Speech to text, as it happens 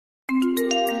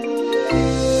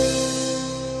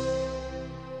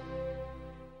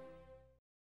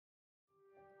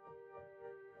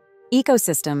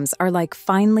Ecosystems are like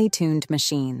finely tuned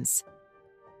machines.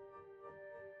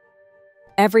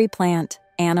 Every plant,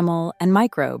 animal, and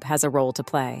microbe has a role to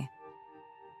play.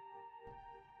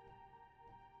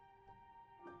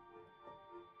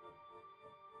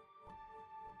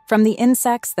 From the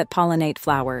insects that pollinate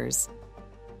flowers,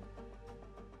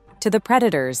 to the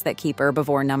predators that keep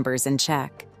herbivore numbers in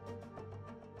check,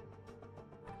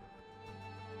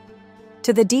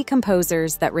 to the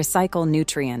decomposers that recycle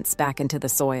nutrients back into the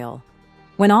soil.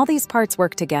 When all these parts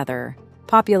work together,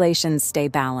 populations stay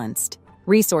balanced,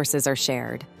 resources are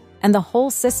shared, and the whole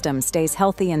system stays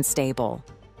healthy and stable.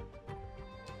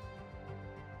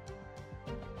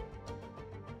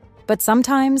 But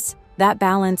sometimes, that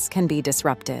balance can be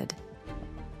disrupted.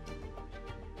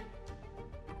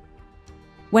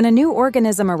 When a new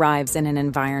organism arrives in an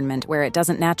environment where it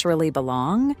doesn't naturally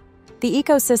belong, the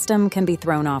ecosystem can be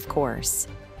thrown off course.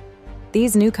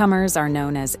 These newcomers are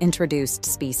known as introduced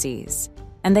species,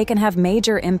 and they can have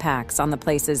major impacts on the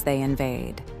places they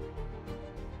invade.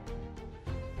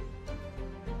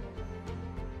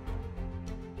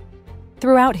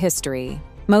 Throughout history,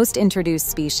 most introduced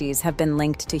species have been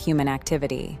linked to human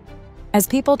activity. As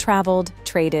people traveled,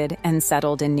 traded, and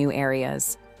settled in new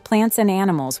areas, plants and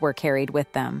animals were carried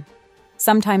with them,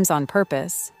 sometimes on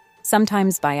purpose,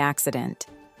 sometimes by accident.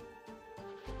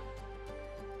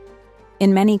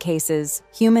 In many cases,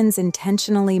 humans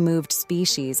intentionally moved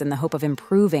species in the hope of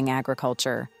improving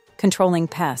agriculture, controlling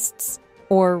pests,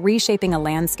 or reshaping a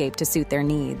landscape to suit their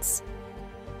needs.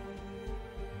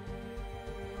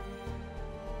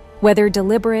 Whether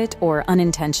deliberate or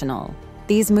unintentional,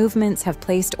 these movements have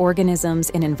placed organisms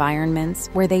in environments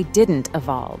where they didn't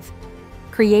evolve,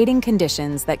 creating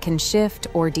conditions that can shift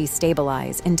or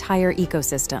destabilize entire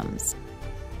ecosystems.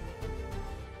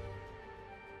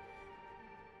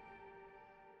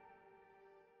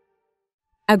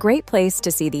 A great place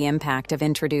to see the impact of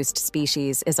introduced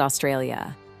species is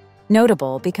Australia.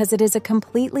 Notable because it is a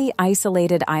completely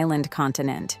isolated island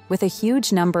continent with a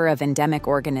huge number of endemic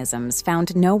organisms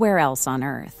found nowhere else on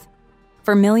Earth.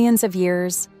 For millions of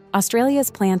years,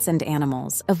 Australia's plants and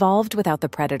animals evolved without the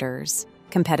predators,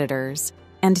 competitors,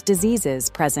 and diseases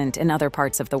present in other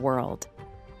parts of the world.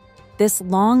 This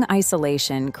long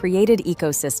isolation created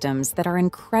ecosystems that are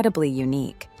incredibly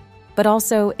unique, but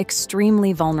also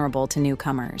extremely vulnerable to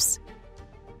newcomers.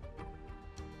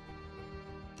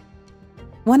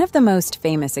 One of the most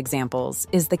famous examples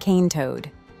is the cane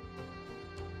toad.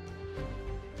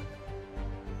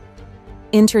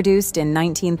 Introduced in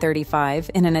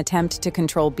 1935 in an attempt to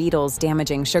control beetles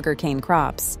damaging sugarcane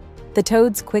crops, the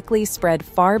toads quickly spread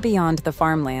far beyond the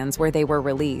farmlands where they were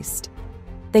released.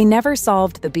 They never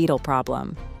solved the beetle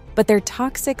problem, but their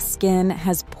toxic skin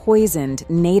has poisoned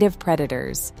native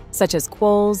predators such as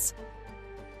quolls,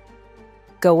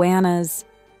 goannas,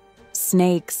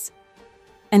 snakes,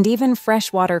 and even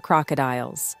freshwater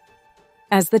crocodiles.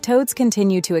 As the toads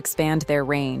continue to expand their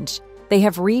range, they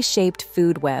have reshaped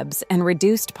food webs and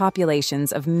reduced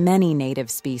populations of many native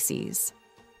species.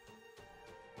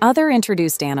 Other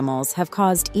introduced animals have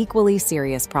caused equally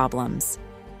serious problems.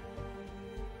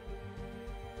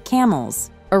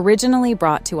 Camels, originally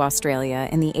brought to Australia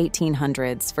in the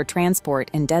 1800s for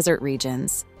transport in desert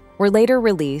regions, were later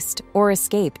released or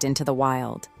escaped into the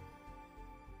wild.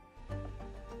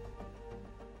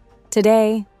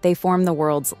 Today, they form the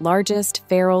world's largest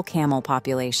feral camel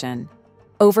population,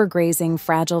 overgrazing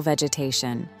fragile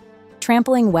vegetation,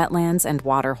 trampling wetlands and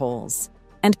waterholes,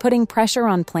 and putting pressure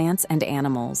on plants and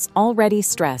animals already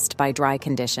stressed by dry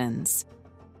conditions.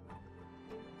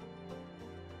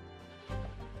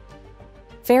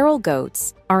 Feral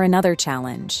goats are another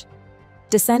challenge.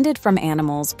 Descended from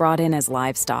animals brought in as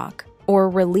livestock or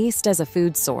released as a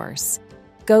food source,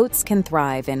 goats can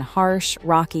thrive in harsh,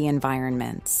 rocky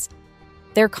environments.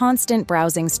 Their constant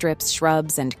browsing strips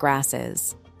shrubs and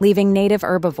grasses, leaving native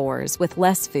herbivores with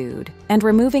less food and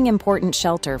removing important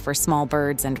shelter for small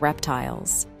birds and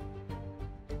reptiles.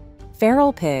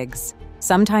 Feral pigs,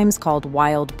 sometimes called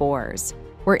wild boars,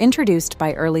 were introduced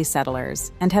by early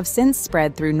settlers and have since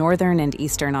spread through northern and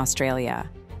eastern Australia.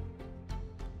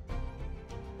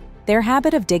 Their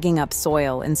habit of digging up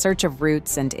soil in search of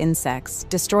roots and insects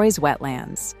destroys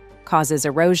wetlands, causes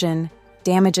erosion,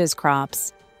 damages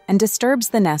crops, and disturbs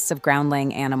the nests of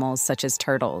ground-laying animals such as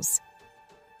turtles.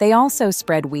 They also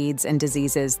spread weeds and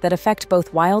diseases that affect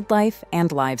both wildlife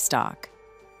and livestock.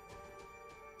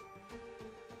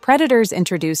 Predators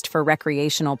introduced for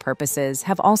recreational purposes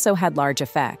have also had large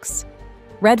effects.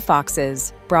 Red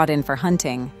foxes, brought in for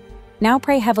hunting, now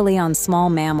prey heavily on small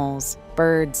mammals,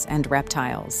 birds, and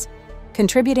reptiles,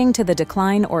 contributing to the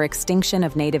decline or extinction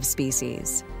of native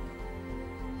species.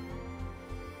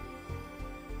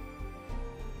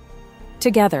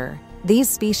 Together, these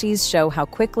species show how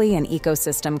quickly an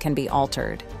ecosystem can be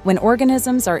altered when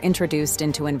organisms are introduced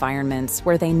into environments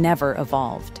where they never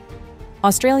evolved.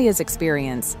 Australia's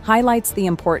experience highlights the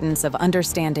importance of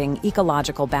understanding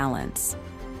ecological balance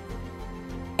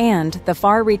and the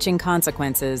far-reaching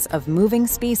consequences of moving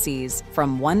species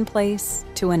from one place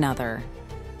to another.